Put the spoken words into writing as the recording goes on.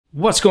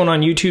What's going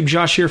on YouTube?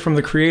 Josh here from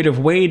The Creative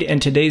Wade, and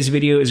today's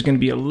video is going to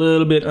be a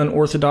little bit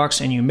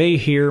unorthodox and you may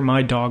hear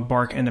my dog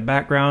bark in the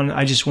background.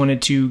 I just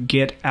wanted to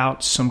get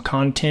out some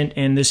content,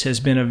 and this has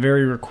been a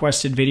very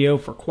requested video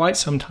for quite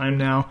some time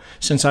now,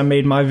 since I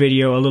made my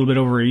video a little bit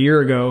over a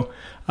year ago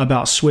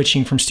about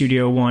switching from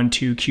Studio One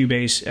to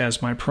Cubase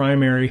as my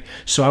primary.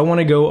 So I want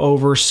to go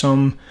over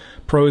some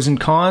pros and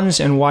cons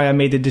and why I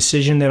made the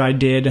decision that I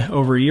did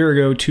over a year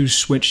ago to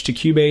switch to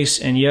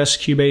Cubase. And yes,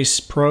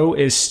 Cubase Pro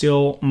is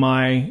still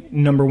my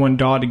 #1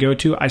 DAW to go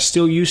to. I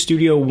still use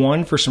Studio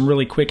One for some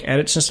really quick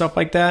edits and stuff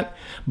like that,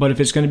 but if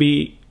it's going to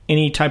be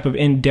any type of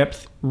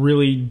in-depth,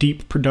 really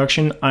deep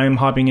production, I'm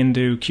hopping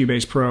into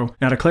Cubase Pro.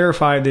 Now to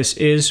clarify, this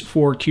is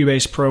for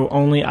Cubase Pro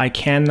only. I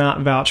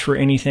cannot vouch for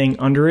anything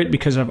under it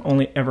because I've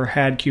only ever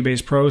had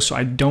Cubase Pro, so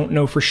I don't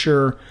know for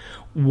sure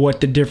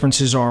what the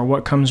differences are,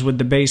 what comes with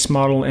the base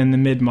model and the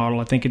mid model.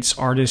 I think it's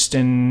artist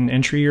and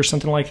entry or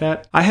something like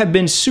that. I have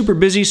been super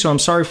busy, so I'm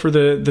sorry for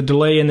the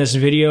delay in this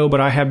video, but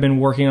I have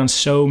been working on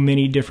so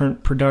many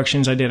different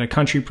productions. I did a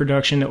country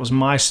production that was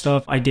my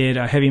stuff. I did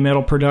a heavy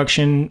metal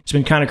production. It's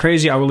been kind of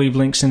crazy. I will leave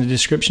links in the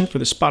description for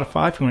the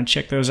Spotify if you want to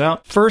check those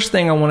out. First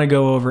thing I want to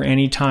go over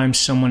anytime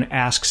someone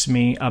asks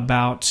me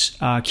about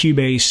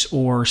Cubase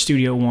or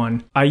Studio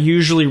One, I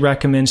usually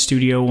recommend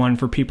Studio One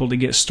for people to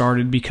get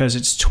started because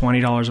it's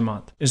 $20 a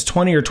month. It's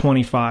 20 or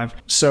 25.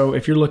 So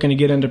if you're looking to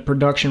get into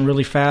production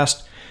really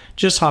fast,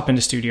 just hop into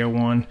Studio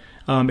One.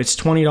 It's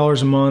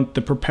 $20 a month.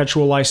 The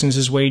perpetual license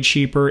is way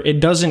cheaper.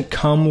 It doesn't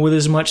come with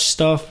as much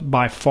stuff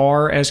by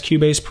far as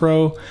Cubase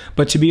Pro,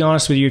 but to be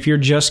honest with you, if you're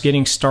just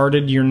getting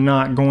started, you're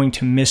not going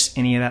to miss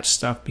any of that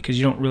stuff because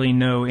you don't really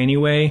know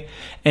anyway.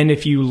 And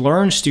if you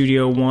learn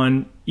Studio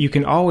One, you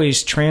can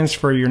always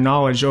transfer your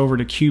knowledge over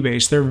to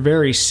Cubase. They're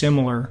very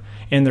similar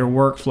in their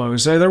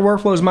workflows. Their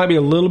workflows might be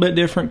a little bit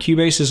different.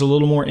 Cubase is a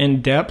little more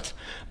in-depth,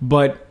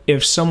 but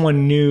if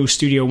someone knew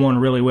Studio One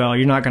really well,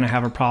 you're not going to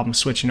have a problem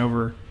switching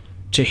over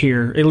to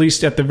here, at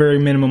least at the very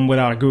minimum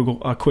without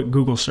a quick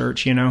Google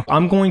search, you know.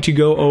 I'm going to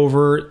go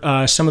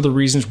over some of the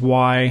reasons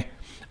why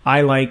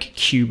I like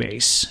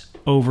Cubase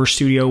over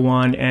Studio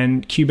One,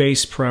 and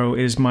Cubase Pro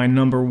is my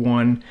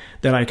 #1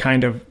 that I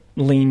kind of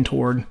lean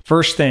toward.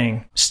 First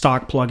thing,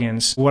 stock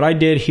plugins. What I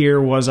did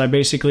here was I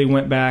basically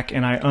went back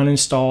and I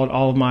uninstalled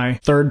all of my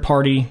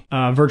third-party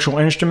virtual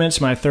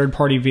instruments, my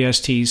third-party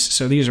VSTs.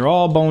 So these are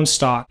all bone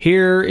stock.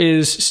 Here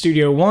is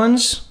Studio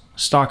One's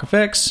stock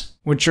effects,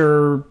 which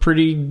are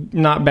pretty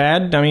not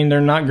bad. I mean,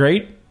 they're not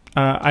great.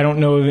 I don't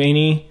know of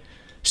any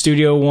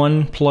Studio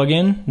One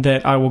plugin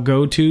that I will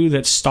go to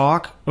that's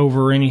stock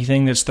over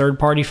anything that's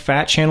third-party.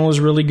 Fat Channel is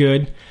really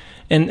good.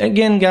 And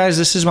again, guys,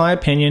 this is my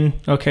opinion.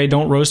 Okay,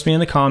 don't roast me in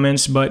the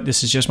comments, but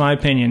this is just my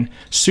opinion.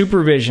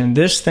 Supervision.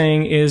 This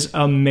thing is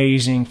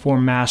amazing for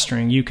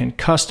mastering. You can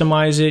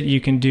customize it.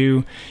 You can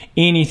do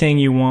anything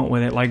you want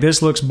with it. Like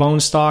this looks bone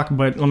stock,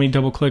 but let me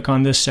double click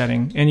on this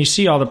setting. And you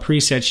see all the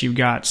presets you've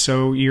got.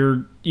 So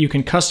you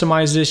can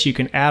customize this. You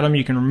can add them.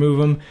 You can remove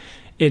them.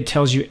 It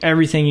tells you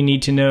everything you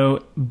need to know,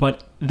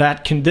 but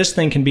this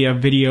thing can be a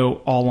video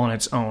all on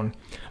its own.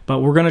 But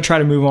we're going to try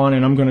to move on,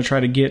 and I'm going to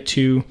try to get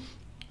to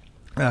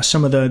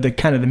some of the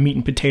kind of the meat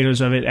and potatoes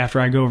of it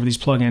after I go over these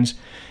plugins.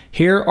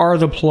 Here are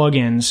the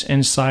plugins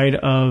inside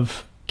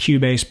of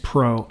Cubase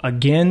Pro.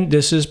 Again,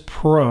 this is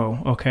Pro,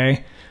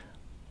 okay?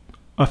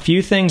 A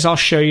few things I'll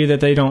show you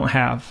that they don't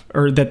have,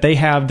 or that they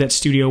have that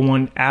Studio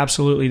One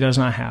absolutely does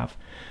not have.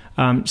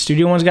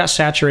 Studio One's got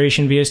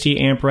saturation, VST,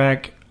 amp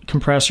rack,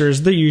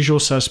 compressors, the usual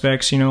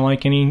suspects, you know,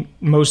 like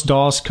most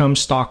DAWs come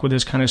stock with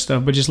this kind of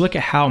stuff, but just look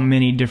at how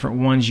many different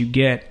ones you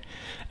get.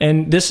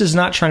 And this is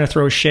not trying to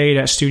throw shade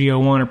at Studio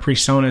One or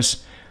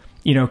PreSonus.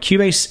 You know,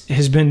 Cubase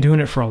has been doing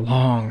it for a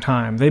long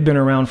time. They've been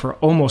around for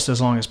almost as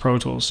long as Pro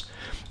Tools.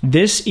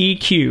 This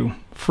EQ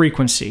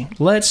frequency,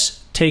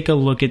 let's take a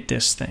look at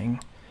this thing.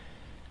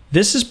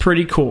 This is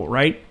pretty cool,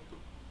 right?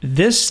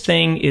 This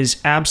thing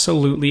is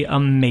absolutely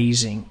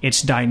amazing.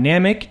 It's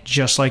dynamic,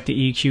 just like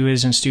the EQ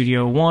is in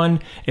Studio One.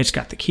 It's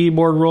got the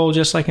keyboard roll,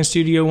 just like in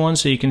Studio One,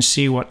 so you can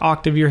see what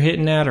octave you're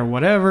hitting at or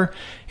whatever.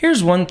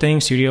 Here's one thing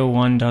Studio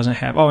One doesn't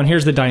have. Oh, and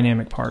here's the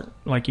dynamic part.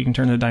 Like you can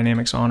turn the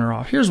dynamics on or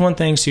off. Here's one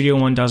thing Studio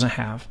One doesn't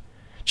have.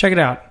 Check it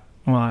out.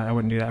 Well, I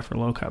wouldn't do that for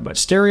low cut, but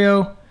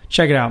stereo,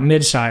 check it out.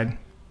 Mid side.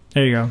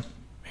 There you go.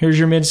 Here's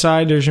your mid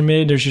side. There's your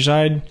mid. There's your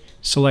side.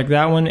 Select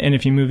that one, and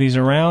if you move these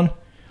around,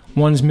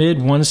 one's mid,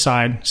 one's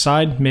side,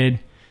 side, mid.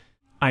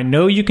 I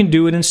know you can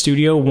do it in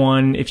Studio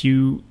One if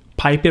you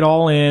pipe it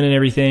all in and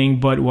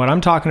everything, but what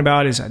I'm talking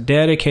about is a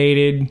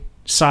dedicated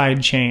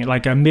side chain,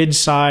 like a mid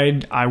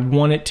side. I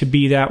want it to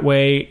be that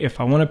way. If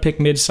I want to pick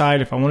mid side,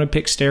 if I want to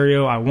pick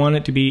stereo, I want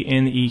it to be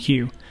in the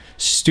EQ.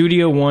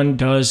 Studio One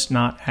does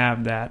not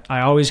have that. I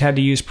always had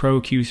to use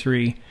Pro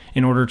Q3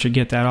 in order to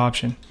get that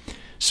option.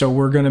 So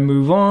we're going to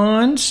move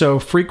on. So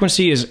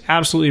frequency is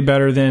absolutely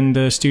better than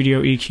the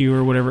Studio EQ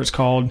or whatever it's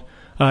called.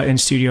 In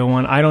Studio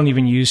One. I don't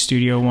even use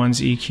Studio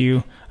One's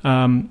EQ,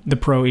 the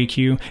Pro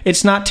EQ.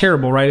 It's not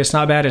terrible, right? It's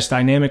not bad. It's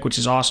dynamic, which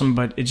is awesome,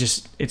 but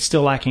it's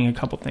still lacking a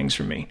couple things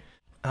for me.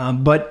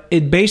 But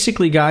it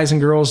basically, guys and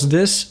girls,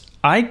 this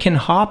I can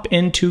hop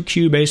into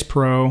Cubase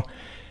Pro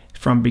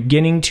from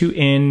beginning to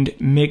end,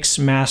 mix,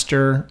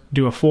 master,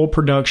 do a full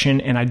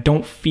production, and I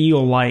don't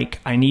feel like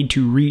I need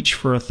to reach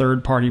for a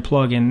third-party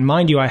plugin.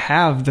 Mind you, I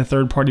have the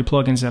third-party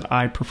plugins that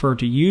I prefer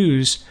to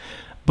use,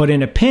 but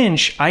in a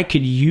pinch, I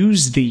could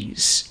use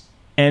these,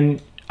 and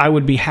I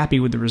would be happy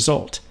with the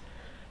result.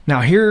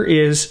 Now, here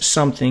is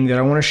something that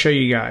I want to show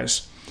you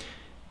guys.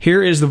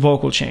 Here is the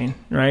vocal chain,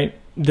 right?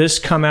 This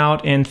come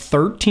out in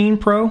 13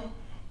 Pro.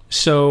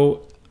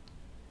 So,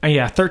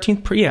 yeah,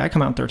 13 Pro. Yeah, I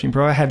come out in 13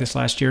 Pro. I had this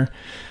last year.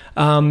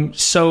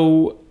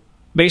 So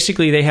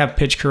basically they have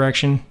pitch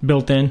correction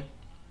built in.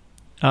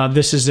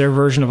 This is their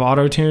version of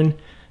auto-tune.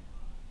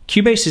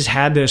 Cubase has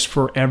had this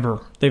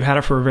forever. They've had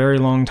it for a very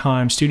long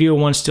time. Studio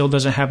One still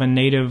doesn't have a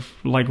native,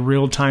 like,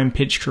 real-time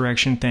pitch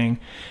correction thing.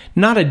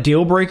 Not a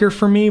deal breaker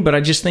for me, but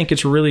I just think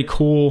it's really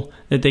cool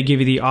that they give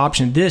you the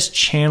option. This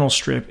channel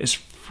strip is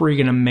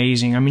freaking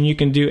amazing. I mean, you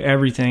can do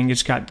everything.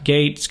 It's got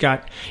gate,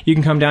 you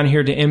can come down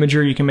here to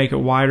imager, you can make it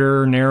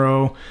wider,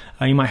 narrow.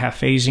 You might have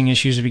phasing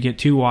issues if you get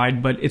too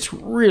wide, but it's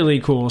really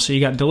cool. So you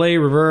got delay,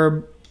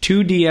 reverb,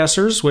 2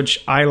 de-essers,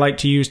 which I like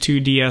to use 2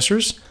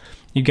 de-essers.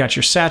 You got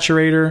your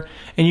saturator,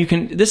 and you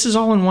can, this is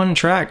all in one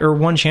track or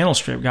one channel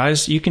strip,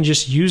 guys. You can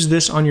just use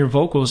this on your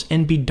vocals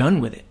and be done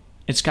with it.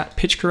 It's got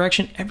pitch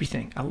correction,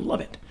 everything. I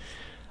love it.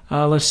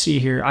 Let's see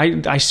here.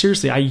 I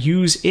seriously, I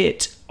use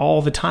it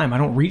all the time. I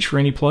don't reach for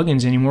any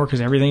plugins anymore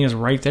because everything is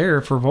right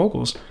there for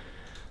vocals.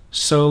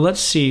 So let's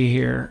see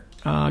here.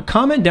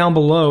 Comment down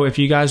below if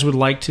you guys would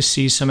like to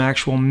see some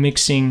actual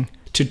mixing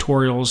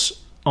tutorials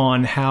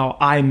on how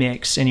I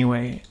mix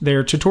anyway.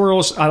 They're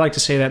tutorials, I like to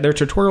say that, they're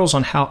tutorials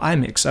on how I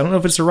mix. I don't know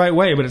if it's the right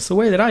way, but it's the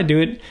way that I do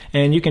it.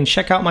 And you can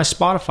check out my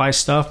Spotify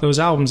stuff, those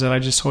albums that I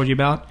just told you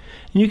about.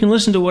 And you can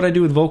listen to what I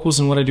do with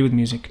vocals and what I do with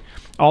music.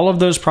 All of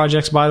those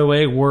projects, by the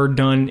way, were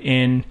done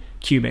in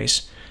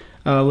Cubase.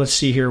 Let's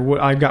see here.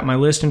 I've got my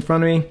list in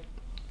front of me.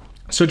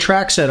 So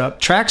track setup.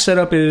 Track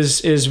setup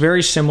is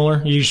very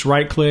similar. You just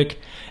right click,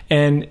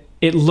 and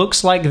it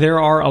looks like there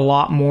are a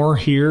lot more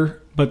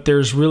here, but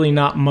there's really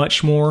not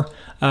much more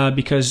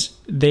because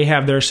they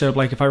have their setup.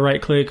 Like if I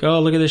right click, oh,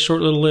 look at this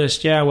short little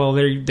list. Yeah, well,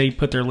 they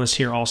put their list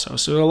here also.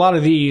 So a lot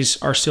of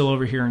these are still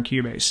over here in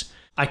Cubase.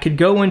 I could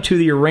go into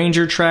the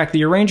arranger track.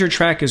 The arranger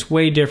track is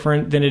way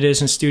different than it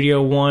is in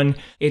Studio One.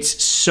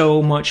 It's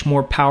so much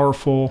more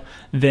powerful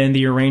than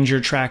the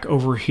arranger track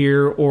over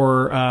here,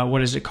 or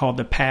what is it called?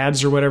 The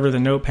pads or whatever, the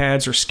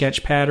notepads or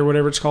sketch pad or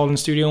whatever it's called in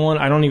Studio One.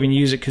 I don't even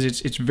use it because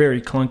it's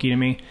very clunky to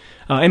me,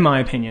 in my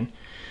opinion.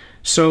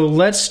 So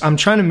I'm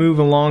trying to move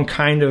along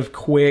kind of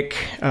quick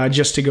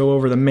just to go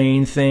over the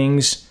main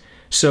things.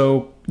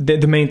 So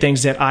the main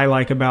things that I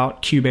like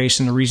about Cubase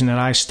and the reason that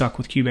I stuck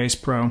with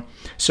Cubase Pro.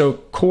 So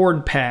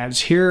chord pads.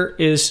 Here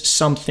is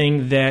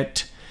something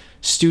that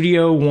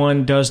Studio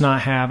One does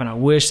not have, and I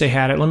wish they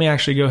had it. Let me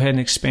actually go ahead and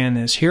expand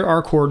this. Here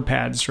are chord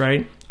pads,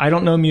 right? I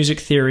don't know music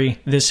theory.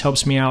 This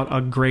helps me out a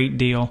great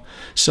deal.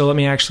 So let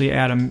me actually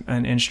add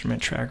an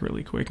instrument track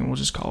really quick, and we'll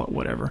just call it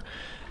whatever.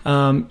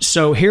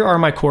 So here are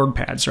my chord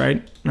pads,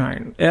 right? All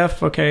right,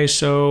 F, okay,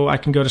 so I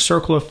can go to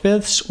circle of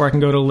fifths or I can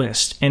go to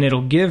list, and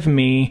it'll give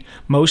me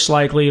most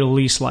likely to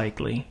least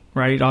likely,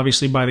 right?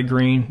 Obviously by the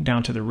green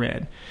down to the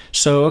red.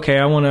 So, okay,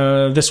 I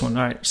want this one,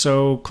 all right,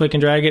 so click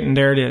and drag it, and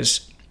there it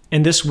is.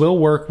 And this will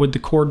work with the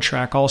chord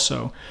track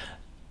also.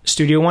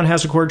 Studio One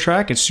has a chord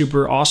track, it's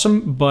super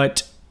awesome,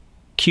 but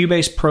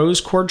Cubase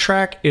Pro's chord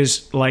track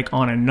is like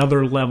on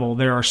another level.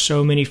 There are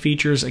so many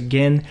features.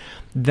 Again,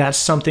 that's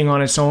something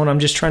on its own. I'm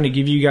just trying to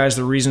give you guys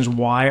the reasons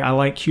why I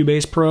like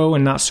Cubase Pro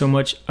and not so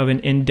much of an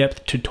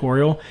in-depth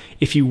tutorial.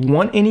 If you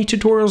want any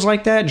tutorials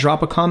like that,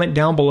 drop a comment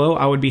down below.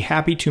 I would be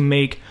happy to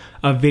make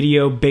a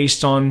video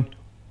based on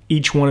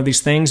each one of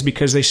these things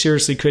because they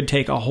seriously could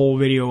take a whole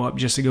video up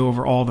just to go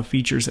over all the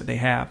features that they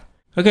have.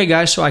 Okay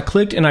guys, so I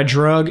clicked and I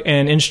drug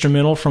an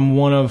instrumental from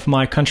one of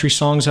my country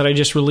songs that I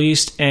just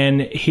released,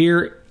 and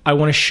here I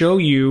want to show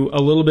you a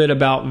little bit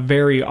about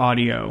Very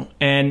Audio,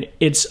 and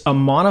it's a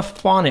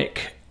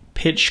monophonic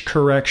pitch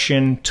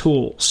correction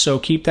tool. So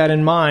keep that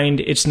in mind,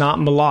 it's not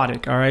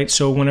melodic, all right?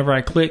 So whenever I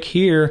click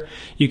here,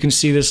 you can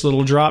see this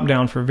little drop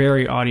down for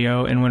Very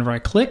Audio, and whenever I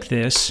click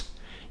this,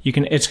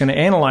 it's going to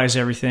analyze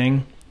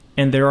everything,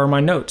 and there are my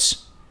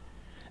notes.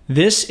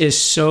 This is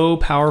so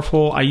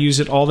powerful. I use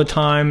it all the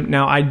time.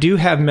 Now, I do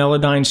have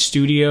Melodyne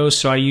Studio,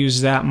 so I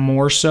use that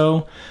more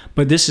so,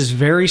 but this is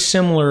very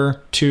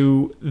similar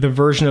to the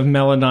version of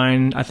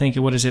Melodyne, I think,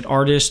 what is it,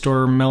 Artist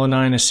or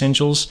Melodyne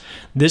Essentials.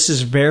 This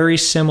is very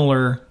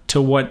similar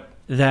to what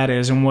that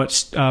is and what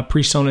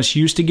PreSonus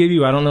used to give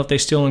you. I don't know if they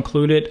still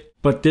include it,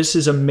 but this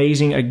is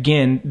amazing.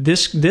 Again,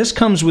 this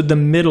comes with the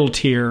middle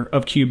tier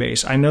of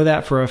Cubase. I know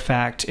that for a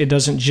fact. It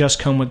doesn't just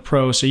come with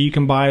Pro, so you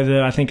can buy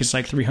the, I think it's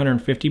like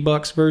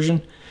 $350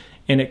 version,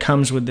 and it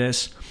comes with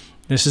this.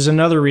 This is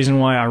another reason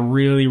why I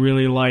really,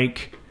 really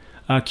like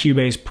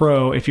Cubase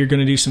Pro if you're going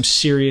to do some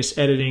serious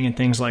editing and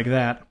things like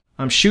that.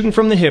 I'm shooting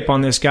from the hip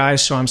on this,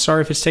 guys, so I'm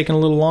sorry if it's taking a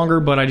little longer,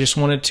 but I just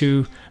wanted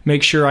to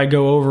make sure I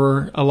go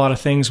over a lot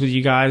of things with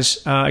you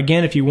guys.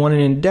 Again, if you want an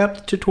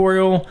in-depth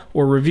tutorial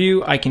or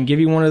review, I can give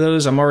you one of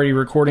those. I'm already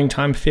recording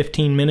time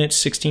 15 minutes,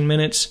 16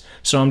 minutes,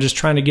 so I'm just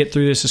trying to get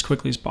through this as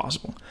quickly as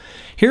possible.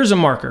 Here's a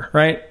marker,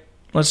 right?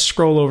 Let's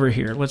scroll over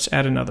here. Let's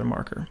add another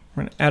marker.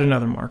 We're going to add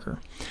another marker.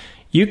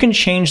 You can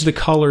change the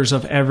colors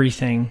of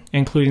everything,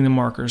 including the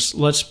markers.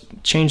 Let's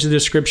change the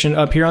description.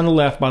 Up here on the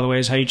left, by the way,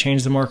 is how you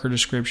change the marker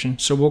description.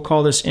 So we'll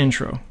call this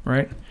intro,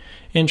 right?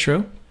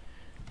 Intro.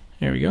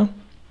 There we go.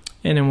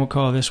 And then we'll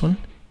call this one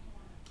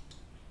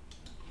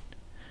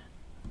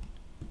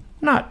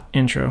not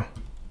intro,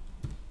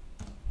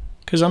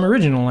 because I'm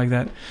original like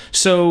that.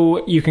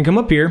 So you can come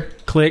up here,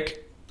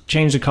 click,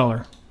 change the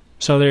color.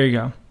 So there you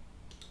go.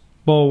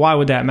 Well, why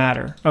would that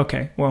matter?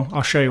 Okay, well,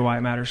 I'll show you why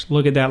it matters.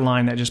 Look at that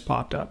line that just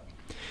popped up.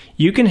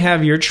 You can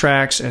have your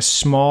tracks as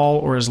small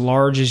or as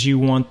large as you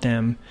want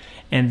them,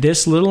 and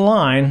this little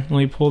line, let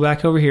me pull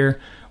back over here,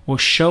 will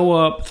show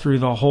up through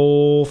the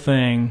whole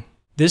thing.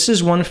 This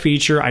is one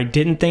feature I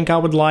didn't think I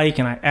would like,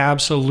 and I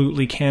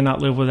absolutely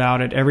cannot live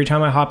without it. Every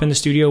time I hop into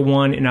Studio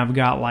One and I've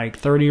got like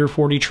 30 or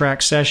 40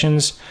 track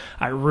sessions,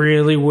 I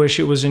really wish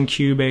it was in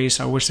Cubase.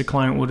 I wish the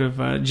client would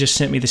have just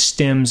sent me the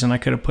stems and I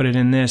could have put it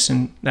in this,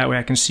 and that way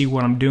I can see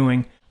what I'm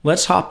doing.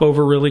 Let's hop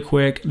over really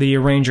quick the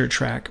arranger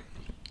track.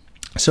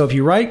 So if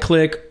you right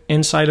click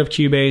inside of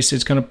Cubase,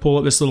 it's going to pull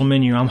up this little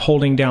menu. I'm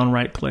holding down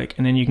right click,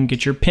 and then you can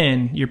get your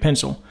pen, your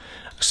pencil.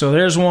 So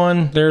there's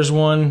one, there's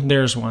one,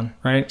 there's one,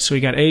 right? So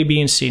we got A,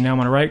 B, and C. Now I'm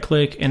going to right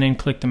click and then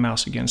click the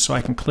mouse again. So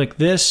I can click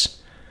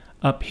this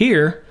up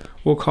here.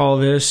 We'll call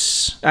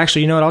this,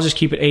 actually, you know what? I'll just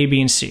keep it A,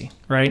 B, and C,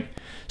 right?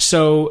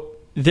 So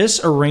this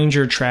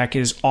arranger track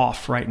is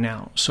off right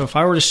now. So if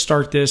I were to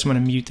start this, I'm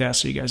going to mute that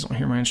so you guys don't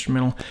hear my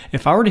instrumental.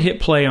 If I were to hit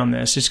play on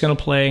this, it's going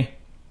to play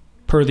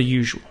per the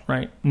usual,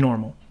 right?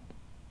 Normal.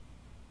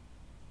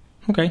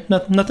 Okay,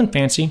 nothing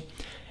fancy.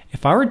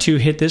 If I were to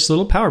hit this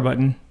little power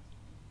button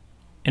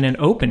and then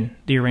open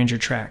the arranger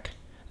track,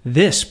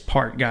 this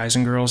part, guys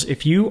and girls,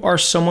 if you are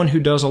someone who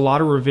does a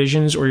lot of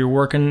revisions, or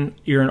you're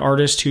an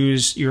artist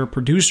you're a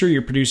producer,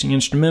 you're producing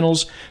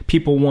instrumentals,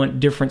 people want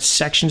different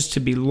sections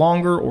to be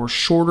longer or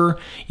shorter,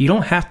 you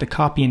don't have to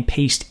copy and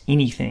paste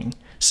anything.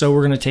 So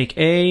we're going to take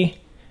A,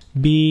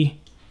 B,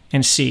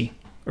 and C,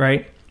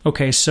 right?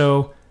 Okay,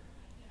 so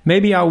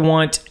maybe I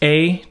want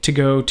A to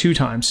go 2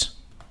 times,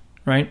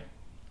 right?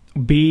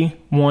 B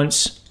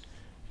once,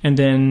 and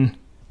then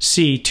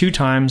C 2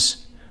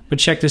 times. But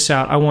check this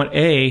out. I want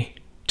A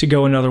to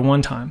go another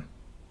 1 time.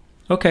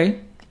 Okay,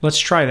 let's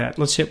try that.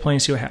 Let's hit play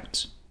and see what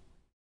happens.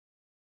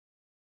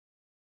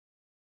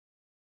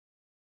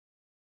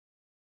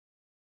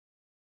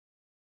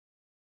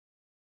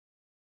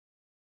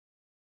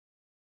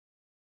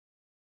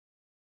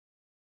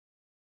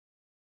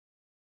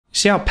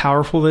 See how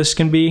powerful this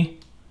can be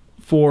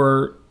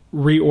for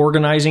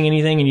reorganizing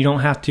anything, and you don't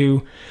have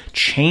to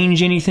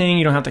change anything,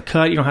 you don't have to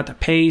cut, you don't have to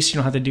paste, you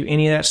don't have to do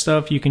any of that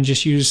stuff. You can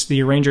just use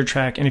the arranger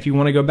track, and if you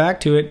want to go back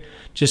to it,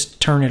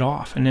 just turn it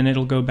off, and then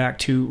it'll go back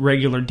to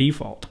regular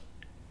default.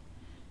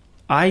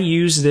 I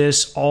use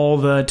this all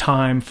the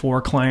time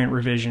for client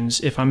revisions.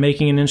 If I'm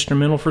making an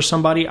instrumental for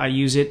somebody, I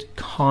use it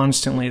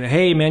constantly.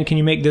 Hey man, can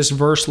you make this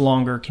verse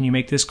longer? Can you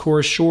make this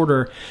chorus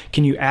shorter?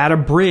 Can you add a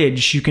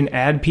bridge? You can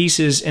add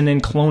pieces and then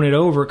clone it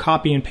over,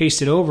 copy and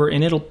paste it over,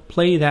 and it'll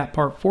play that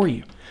part for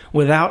you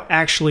without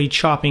actually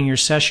chopping your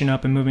session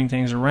up and moving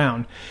things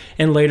around.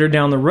 And later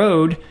down the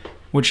road,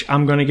 which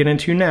I'm going to get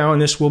into now, and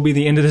this will be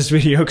the end of this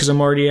video because I'm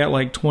already at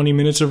like 20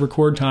 minutes of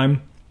record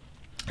time.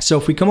 So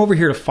if we come over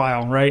here to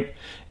File, right?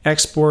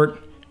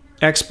 Export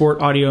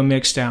audio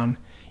mixdown.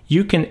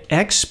 You can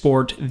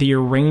export the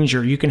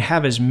arranger. You can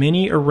have as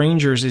many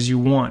arrangers as you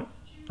want,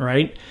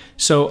 right?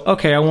 So,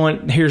 okay,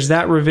 here's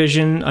that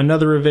revision,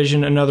 another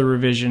revision, another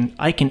revision.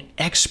 I can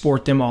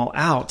export them all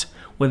out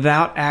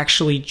without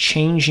actually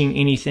changing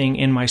anything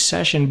in my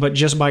session, but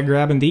just by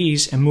grabbing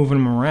these and moving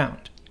them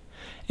around.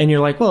 And you're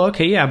like, well,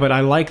 okay, yeah, but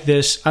I like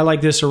this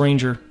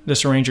arranger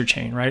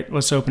chain, right?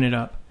 Let's open it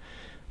up.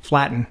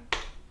 Flatten.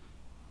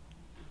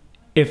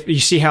 If you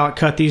see how it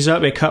cut these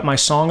up, it cut my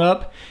song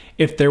up.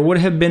 If there would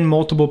have been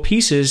multiple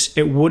pieces,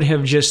 it would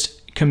have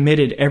just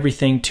committed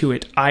everything to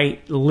it. I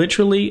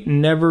literally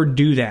never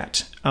do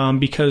that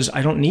because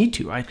I don't need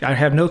to. I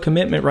have no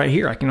commitment right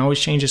here. I can always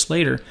change this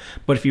later.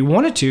 But if you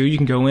wanted to, you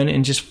can go in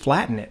and just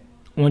flatten it.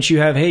 Once you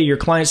have, hey, your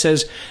client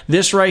says,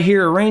 this right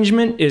here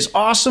arrangement is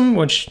awesome,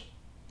 which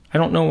I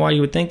don't know why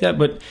you would think that,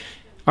 but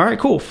all right,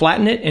 cool.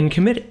 Flatten it and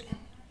commit it.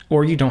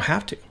 Or you don't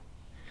have to.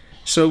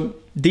 So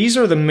these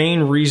are the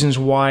main reasons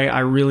why I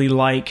really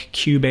like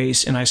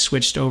Cubase and I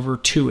switched over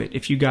to it.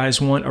 If you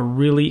guys want a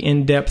really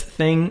in-depth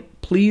thing,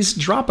 please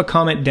drop a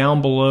comment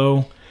down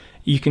below.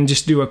 You can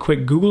just do a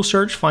quick Google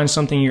search, find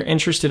something you're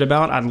interested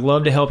about. I'd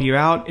love to help you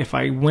out. If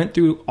I went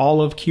through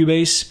all of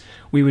Cubase,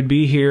 we would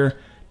be here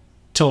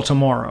till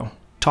tomorrow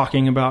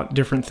talking about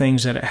different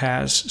things that it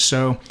has.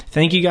 So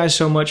thank you guys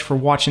so much for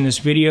watching this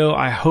video.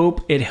 I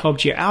hope it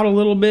helped you out a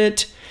little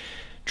bit.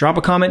 Drop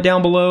a comment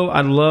down below.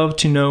 I'd love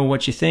to know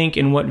what you think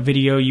and what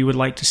video you would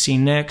like to see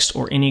next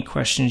or any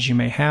questions you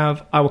may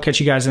have. I will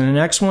catch you guys in the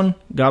next one.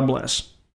 God bless.